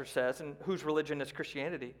professor, says, and whose religion is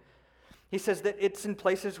Christianity, he says that it's in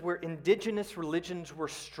places where indigenous religions were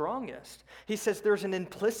strongest. He says there's an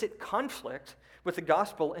implicit conflict with the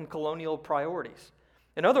gospel and colonial priorities.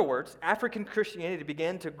 In other words, African Christianity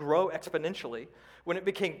began to grow exponentially when it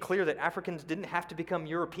became clear that Africans didn't have to become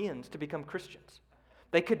Europeans to become Christians.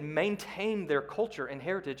 They could maintain their culture and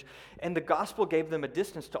heritage, and the gospel gave them a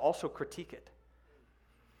distance to also critique it.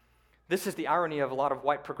 This is the irony of a lot of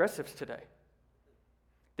white progressives today.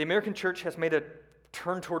 The American church has made a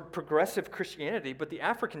turn toward progressive Christianity, but the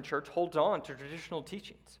African church holds on to traditional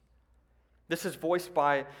teachings. This is voiced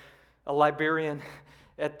by a Liberian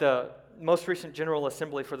at the most recent General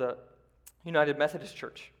Assembly for the United Methodist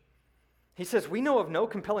Church. He says, we know of no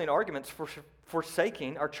compelling arguments for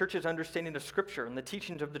forsaking our church's understanding of Scripture and the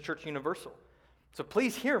teachings of the Church Universal. So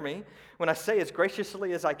please hear me when I say as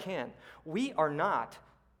graciously as I can, we are not,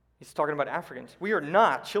 he's talking about Africans, we are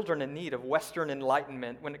not children in need of Western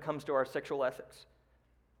enlightenment when it comes to our sexual ethics.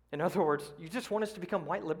 In other words, you just want us to become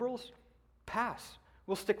white liberals? Pass.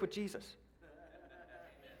 We'll stick with Jesus.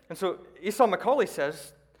 And so Esau Macaulay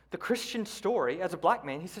says, the Christian story, as a black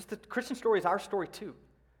man, he says the Christian story is our story too.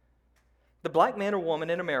 The black man or woman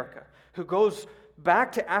in America who goes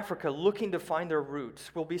back to Africa looking to find their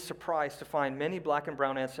roots will be surprised to find many black and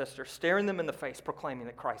brown ancestors staring them in the face proclaiming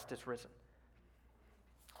that Christ is risen.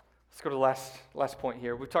 Let's go to the last point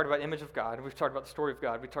here. We've talked about image of God. We've talked about the story of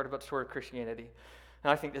God. We've talked about the story of Christianity.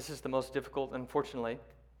 And I think this is the most difficult, unfortunately.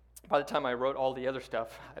 By the time I wrote all the other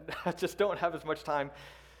stuff, I just don't have as much time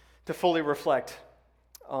to fully reflect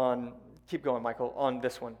on, keep going, Michael, on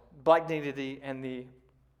this one, black dignity and the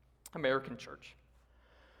American church.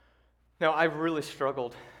 Now, I've really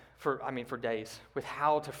struggled for days with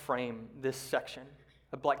how to frame this section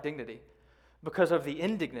of black dignity because of the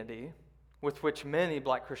indignity with which many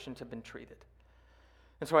black Christians have been treated.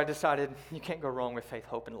 And so I decided you can't go wrong with faith,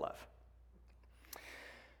 hope, and love.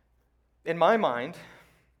 In my mind,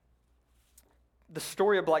 the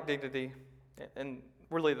story of Black dignity, and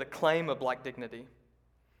really the claim of Black dignity,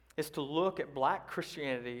 is to look at Black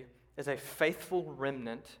Christianity as a faithful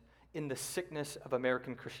remnant in the sickness of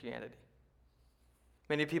American Christianity.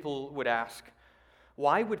 Many people would ask,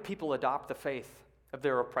 why would people adopt the faith of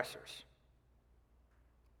their oppressors?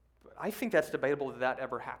 I think that's debatable that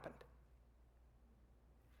ever happened.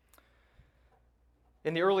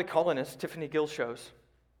 In the early colonists, Tiffany Gill shows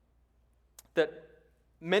that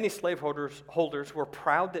many slaveholders were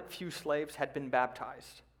proud that few slaves had been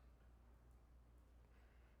baptized.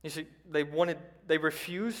 You see, they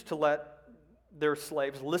refused to let their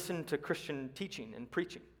slaves listen to Christian teaching and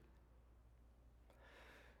preaching.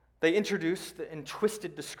 They introduced and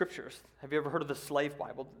twisted the scriptures. Have you ever heard of the Slave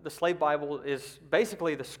Bible? The Slave Bible is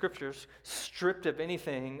basically the scriptures stripped of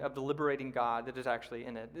anything of the liberating God that is actually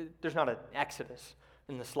in it. There's not an Exodus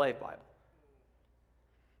in the Slave Bible.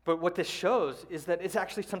 But what this shows is that it's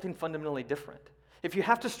actually something fundamentally different. If you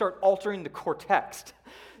have to start altering the core text,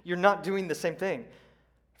 you're not doing the same thing.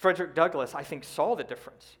 Frederick Douglass, I think, saw the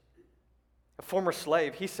difference. A former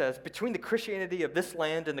slave, he says, between the Christianity of this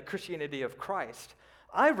land and the Christianity of Christ,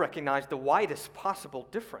 I recognize the widest possible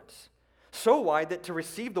difference. So wide that to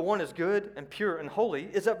receive the one as good and pure and holy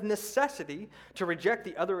is of necessity to reject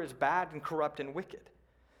the other as bad and corrupt and wicked.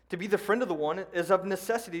 To be the friend of the one is of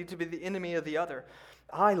necessity to be the enemy of the other.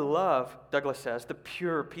 I love, Douglass says, the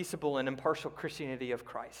pure, peaceable, and impartial Christianity of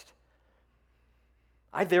Christ.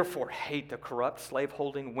 I therefore hate the corrupt,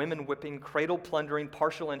 slave-holding, women-whipping, cradle-plundering,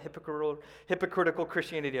 partial, and hypocritical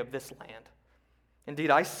Christianity of this land.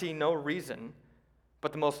 Indeed, I see no reason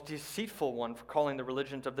but the most deceitful one for calling the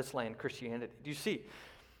religions of this land Christianity. Do you see?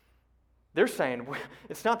 They're saying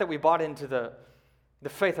it's not that we bought into the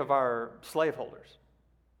faith of our slaveholders,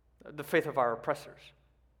 the faith of our oppressors.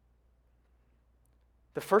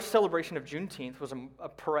 The first celebration of Juneteenth was a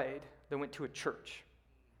parade that went to a church.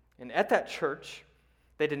 And at that church,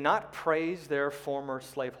 they did not praise their former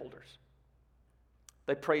slaveholders.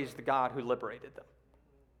 They praised the God who liberated them.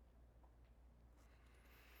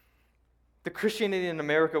 The Christianity in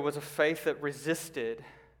America was a faith that resisted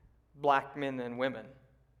black men and women.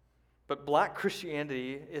 But Black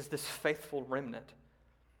Christianity is this faithful remnant.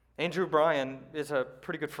 Andrew Bryan is a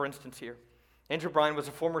pretty good for instance here. Andrew Bryan was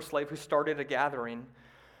a former slave who started a gathering,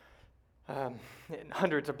 and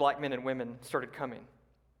hundreds of black men and women started coming.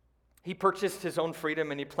 He purchased his own freedom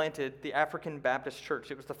and he planted the African Baptist Church.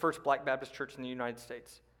 It was the first Black Baptist church in the United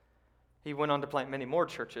States. He went on to plant many more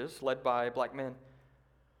churches led by black men.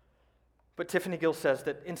 But Tiffany Gill says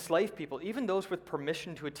that enslaved people, even those with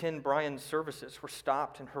permission to attend Bryan's services, were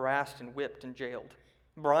stopped and harassed and whipped and jailed.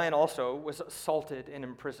 Bryan also was assaulted and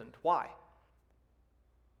imprisoned. Why?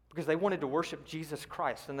 Because they wanted to worship Jesus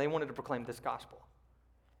Christ and they wanted to proclaim this gospel.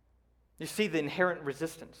 You see the inherent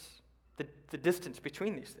resistance, the distance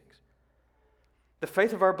between these things. The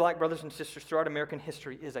faith of our black brothers and sisters throughout American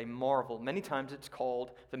history is a marvel. Many times it's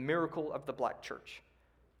called the miracle of the black church.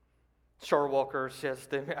 Shar Walker says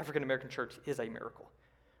the African American church is a miracle.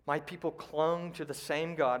 My people clung to the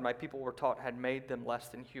same God my people were taught had made them less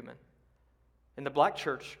than human. And the black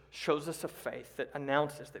church shows us a faith that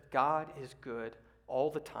announces that God is good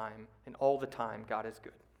all the time, and all the time God is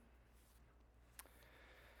good.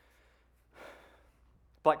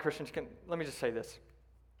 Black Christians let me just say this.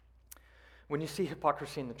 When you see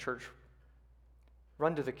hypocrisy in the church,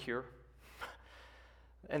 run to the cure.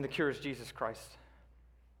 And the cure is Jesus Christ.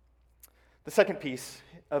 The second piece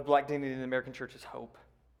of Black dignity in the American church is hope.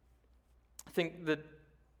 I think that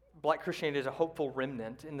Black Christianity is a hopeful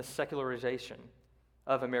remnant in the secularization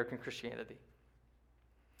of American Christianity.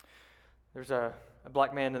 There's a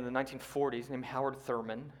black man in the 1940s named Howard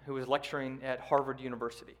Thurman who was lecturing at Harvard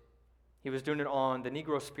University. He was doing it on the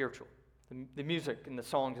Negro spiritual, the music and the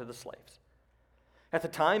songs of the slaves. At the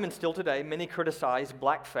time and still today, many criticize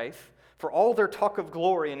black faith for all their talk of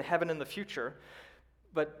glory in heaven in the future,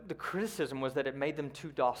 but the criticism was that it made them too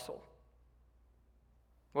docile.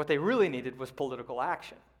 What they really needed was political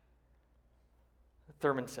action.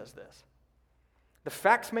 Thurman says this: the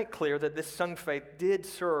facts make clear that this sung faith did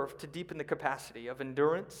serve to deepen the capacity of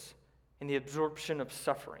endurance and the absorption of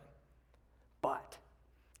suffering, but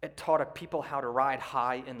it taught a people how to ride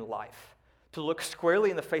high in life, to look squarely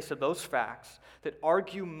in the face of those facts that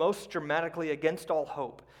argue most dramatically against all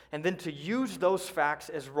hope, and then to use those facts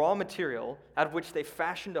as raw material out of which they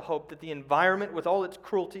fashioned a hope that the environment with all its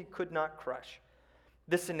cruelty could not crush.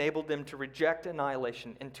 This enabled them to reject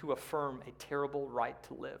annihilation and to affirm a terrible right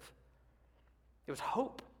to live. It was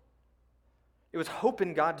hope. It was hope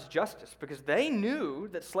in God's justice because they knew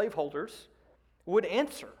that slaveholders would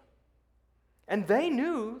answer. And they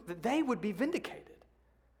knew that they would be vindicated.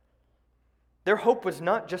 Their hope was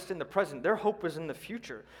not just in the present, their hope was in the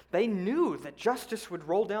future. They knew that justice would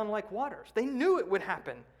roll down like waters. They knew it would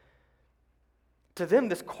happen. To them,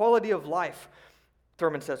 this quality of life,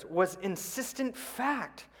 Thurman says, was insistent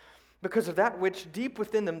fact because of that which deep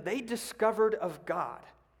within them they discovered of God.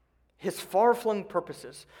 His far-flung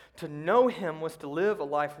purposes. To know him was to live a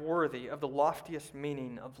life worthy of the loftiest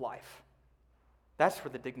meaning of life. That's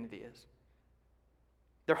where the dignity is.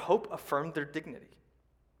 Their hope affirmed their dignity.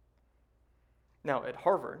 Now, at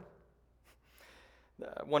Harvard,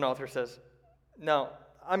 one author says, now,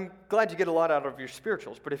 I'm glad you get a lot out of your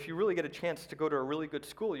spirituals, but if you really get a chance to go to a really good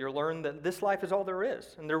school, you'll learn that this life is all there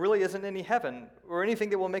is, and there really isn't any heaven or anything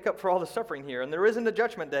that will make up for all the suffering here, and there isn't a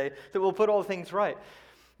judgment day that will put all things right.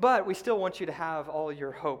 But we still want you to have all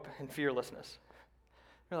your hope and fearlessness.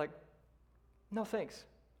 You're like, no thanks,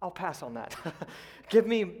 I'll pass on that. give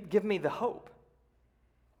me the hope.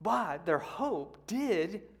 But their hope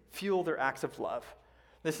did fuel their acts of love.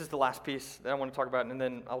 This is the last piece that I want to talk about, and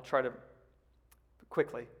then I'll try to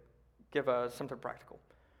quickly give something practical.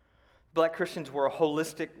 Black Christians were a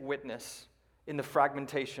holistic witness in the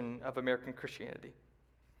fragmentation of American Christianity.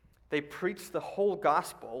 They preached the whole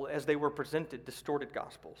gospel as they were presented distorted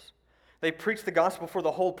gospels. They preached the gospel for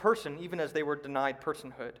the whole person, even as they were denied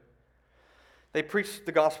personhood. They preached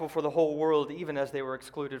the gospel for the whole world, even as they were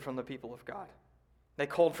excluded from the people of God. They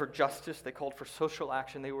called for justice. They called for social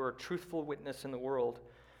action. They were a truthful witness in the world.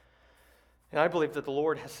 And I believe that the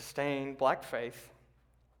Lord has sustained black faith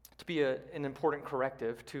to be an important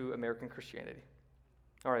corrective to American Christianity.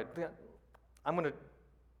 All right, I'm going to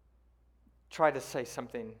try to say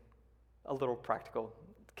something a little practical.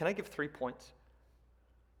 Can I give 3 points?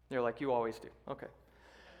 You're like, you always do. Okay.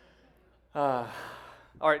 All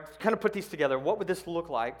right, kind of put these together. What would this look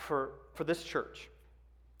like for this church?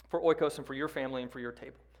 For Oikos and for your family and for your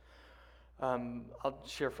table. I'll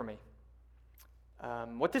share for me.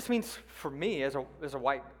 What this means for me as a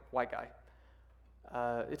white guy,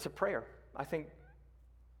 it's a prayer. I think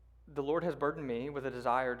the Lord has burdened me with a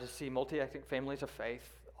desire to see multi-ethnic families of faith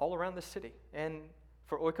all around the city, and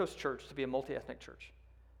for Oikos Church to be a multi-ethnic church.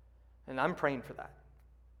 And I'm praying for that.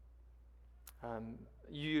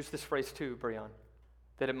 You use this phrase too, Breon,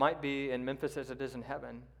 that it might be in Memphis as it is in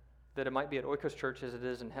heaven, that it might be at Oikos Church as it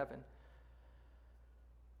is in heaven.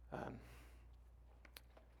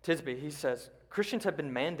 Tisby, he says, Christians have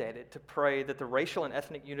been mandated to pray that the racial and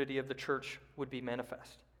ethnic unity of the church would be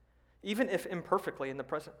manifest, even if imperfectly in the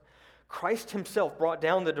present. Christ himself brought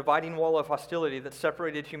down the dividing wall of hostility that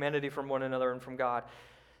separated humanity from one another and from God.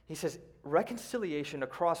 He says, reconciliation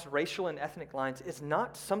across racial and ethnic lines is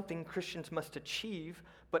not something Christians must achieve,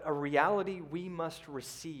 but a reality we must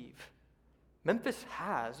receive. Memphis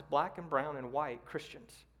has black and brown and white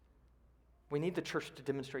Christians. We need the church to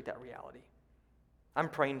demonstrate that reality. I'm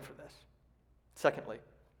praying for this. Secondly,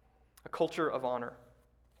 a culture of honor.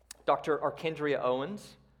 Dr. Arkandria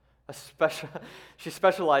Owens, she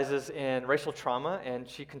specializes in racial trauma, and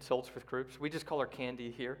she consults with groups. We just call her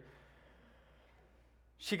Candy here.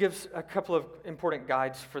 She gives a couple of important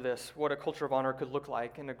guides for this, what a culture of honor could look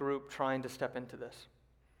like in a group trying to step into this.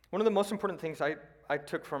 One of the most important things I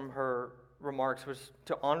took from her remarks was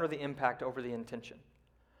to honor the impact over the intention.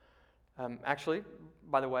 Actually,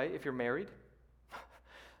 by the way, if you're married,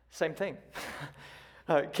 same thing.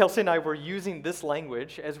 Kelsey and I were using this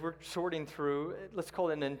language as we're sorting through, let's call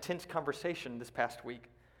it an intense conversation this past week.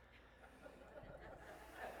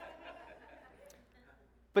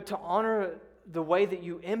 But to honor the way that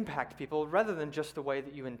you impact people rather than just the way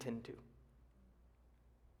that you intend to.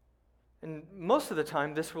 And most of the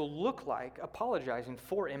time, this will look like apologizing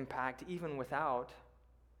for impact even without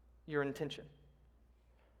your intention.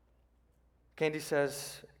 Candy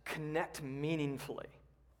says, connect meaningfully.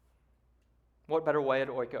 What better way at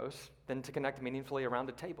Oikos than to connect meaningfully around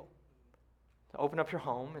a table? To open up your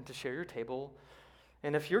home and to share your table.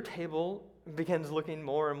 And if your table begins looking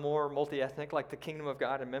more and more multi-ethnic like the kingdom of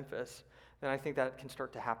God in Memphis, then I think that can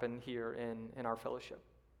start to happen here in our fellowship.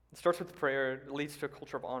 It starts with prayer, it leads to a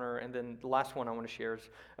culture of honor, and then the last one I want to share is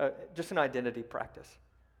just an identity practice.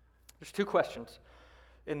 There's 2 questions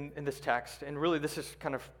in this text, and really this is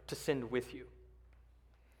kind of to send with you.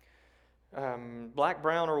 Black,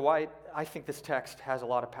 brown, or white, I think this text has a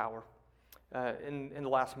lot of power. In the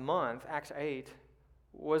last month, Acts 8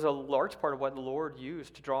 was a large part of what the Lord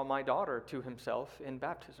used to draw my daughter to himself in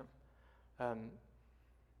baptism.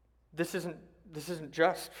 This isn't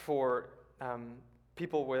just for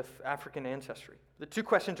people with African ancestry. The 2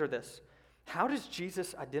 questions are this. How does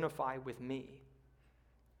Jesus identify with me?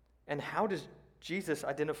 And how does Jesus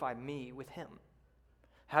identify me with him?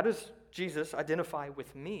 How does Jesus identify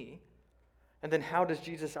with me? And then how does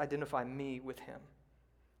Jesus identify me with him?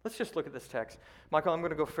 Let's just look at this text. Michael, I'm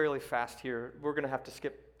going to go fairly fast here. We're going to have to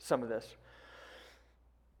skip some of this.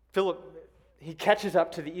 Philip, he catches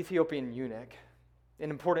up to the Ethiopian eunuch, an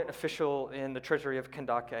important official in the treasury of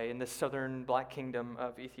Kandake in the southern black kingdom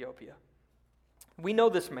of Ethiopia. We know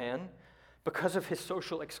this man because of his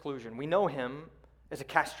social exclusion. We know him as a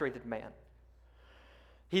castrated man.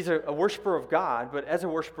 He's a worshiper of God, but as a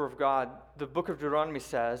worshiper of God, the book of Deuteronomy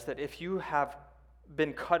says that if you have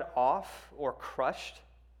been cut off or crushed,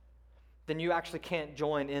 then you actually can't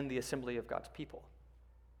join in the assembly of God's people.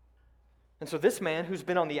 And so this man who's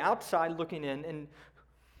been on the outside looking in, and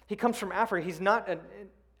he comes from Africa, he's not an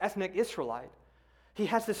ethnic Israelite. He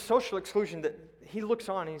has this social exclusion that he looks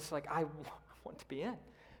on and he's like, I want to be in.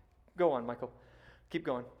 Go on, Michael. Keep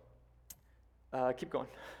going. Keep going.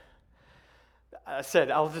 I said,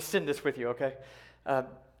 I'll just send this with you, okay?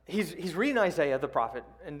 He's reading Isaiah the prophet,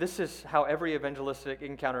 and this is how every evangelistic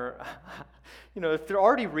encounter, if they're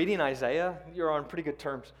already reading Isaiah, you're on pretty good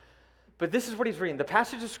terms. But this is what he's reading. The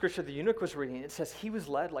passage of scripture the eunuch was reading, it says, he was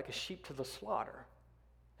led like a sheep to the slaughter.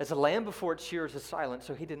 As a lamb before its shearers is silent,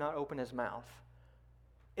 so he did not open his mouth.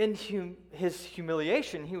 In his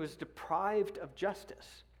humiliation, he was deprived of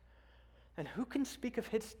justice. And who can speak of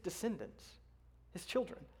his descendants, his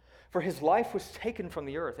children? For his life was taken from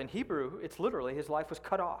the earth. In Hebrew, it's literally his life was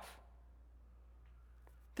cut off.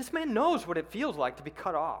 This man knows what it feels like to be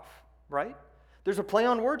cut off, right? There's a play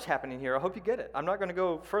on words happening here. I hope you get it. I'm not going to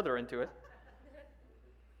go further into it.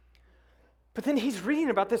 But then he's reading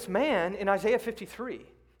about this man in Isaiah 53. And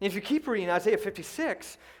if you keep reading Isaiah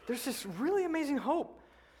 56, there's this really amazing hope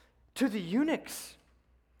to the eunuchs.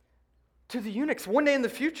 To the eunuchs, one day in the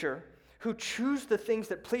future, who choose the things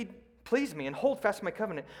that please me and hold fast my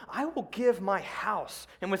covenant, I will give my house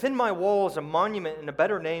and within my walls a monument and a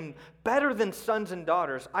better name, better than sons and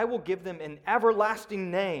daughters. I will give them an everlasting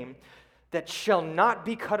name that shall not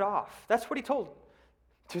be cut off. That's what he told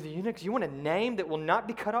to the eunuchs. You want a name that will not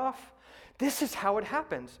be cut off? This is how it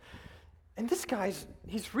happens. And this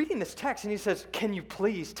he's reading this text and he says, can you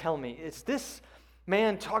please tell me, is this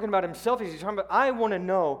man talking about himself? He's talking about, I want to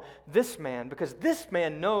know this man because this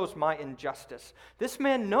man knows my injustice. This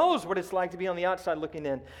man knows what it's like to be on the outside looking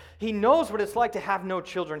in. He knows what it's like to have no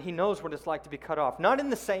children. He knows what it's like to be cut off. Not in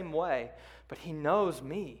the same way, but he knows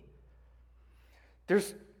me.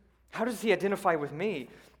 How does he identify with me?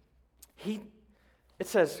 It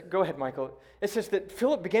says, go ahead, Michael. It says that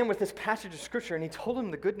Philip began with this passage of scripture and he told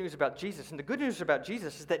him the good news about Jesus. And the good news about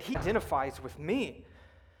Jesus is that he identifies with me.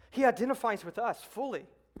 He identifies with us fully.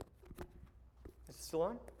 Is it still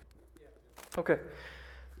on? Yeah. Okay.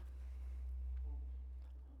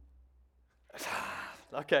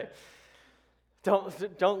 Okay.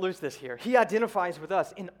 Don't lose this here. He identifies with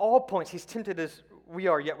us in all points. He's tempted as we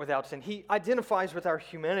are, yet without sin. He identifies with our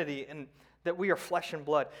humanity and that we are flesh and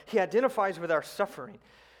blood. He identifies with our suffering.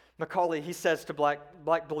 Macaulay, he says to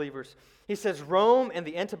black believers, he says, Rome and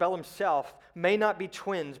the antebellum South may not be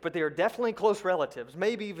twins, but they are definitely close relatives,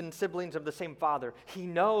 maybe even siblings of the same father. He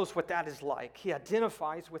knows what that is like. He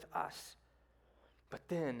identifies with us. But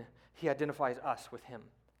then he identifies us with him.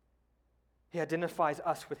 He identifies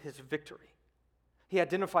us with his victory. He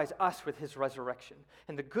identifies us with his resurrection.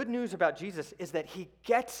 And the good news about Jesus is that he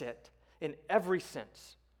gets it in every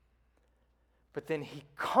sense. But then he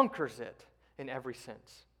conquers it in every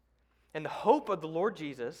sense. And the hope of the Lord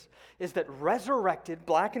Jesus is that resurrected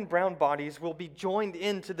black and brown bodies will be joined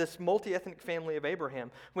into this multi-ethnic family of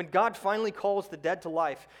Abraham. When God finally calls the dead to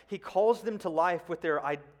life, he calls them to life with their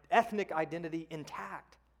ethnic identity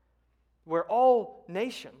intact, where all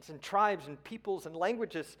nations and tribes and peoples and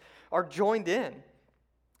languages are joined in.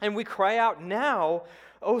 And we cry out now,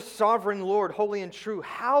 O sovereign Lord, holy and true,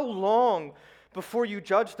 how long before you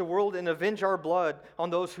judge the world and avenge our blood on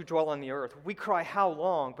those who dwell on the earth? We cry, how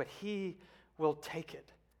long? But he will take it.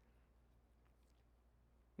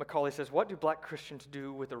 Macaulay says, what do black Christians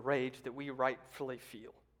do with the rage that we rightfully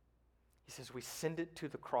feel? He says, we send it to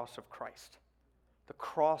the cross of Christ. The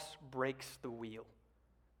cross breaks the wheel.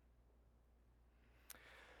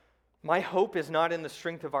 My hope is not in the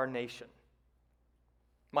strength of our nation.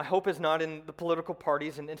 My hope is not in the political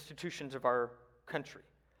parties and institutions of our country.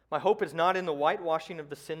 My hope is not in the whitewashing of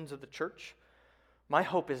the sins of the church. My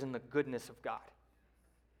hope is in the goodness of God.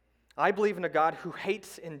 I believe in a God who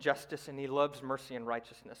hates injustice and he loves mercy and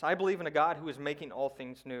righteousness. I believe in a God who is making all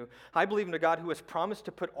things new. I believe in a God who has promised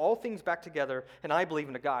to put all things back together, and I believe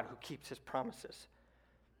in a God who keeps his promises.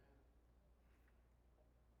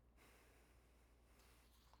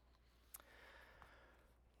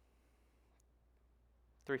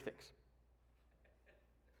 Three things.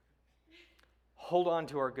 Hold on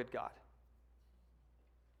to our good God.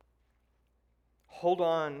 Hold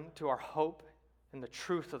on to our hope and the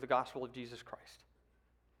truth of the gospel of Jesus Christ.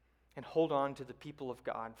 And hold on to the people of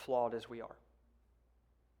God, flawed as we are.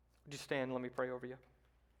 Would you stand and let me pray over you?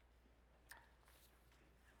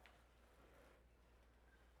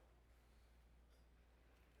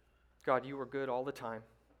 God, you are good all the time,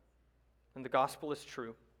 and the gospel is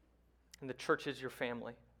true, and the church is your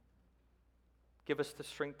family. Give us the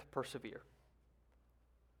strength to persevere.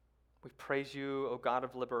 We praise you, O God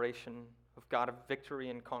of liberation, O God of victory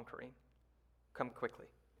and conquering. Come quickly.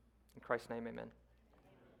 In Christ's name, amen.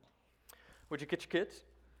 Would you get your kids?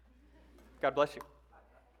 God bless you.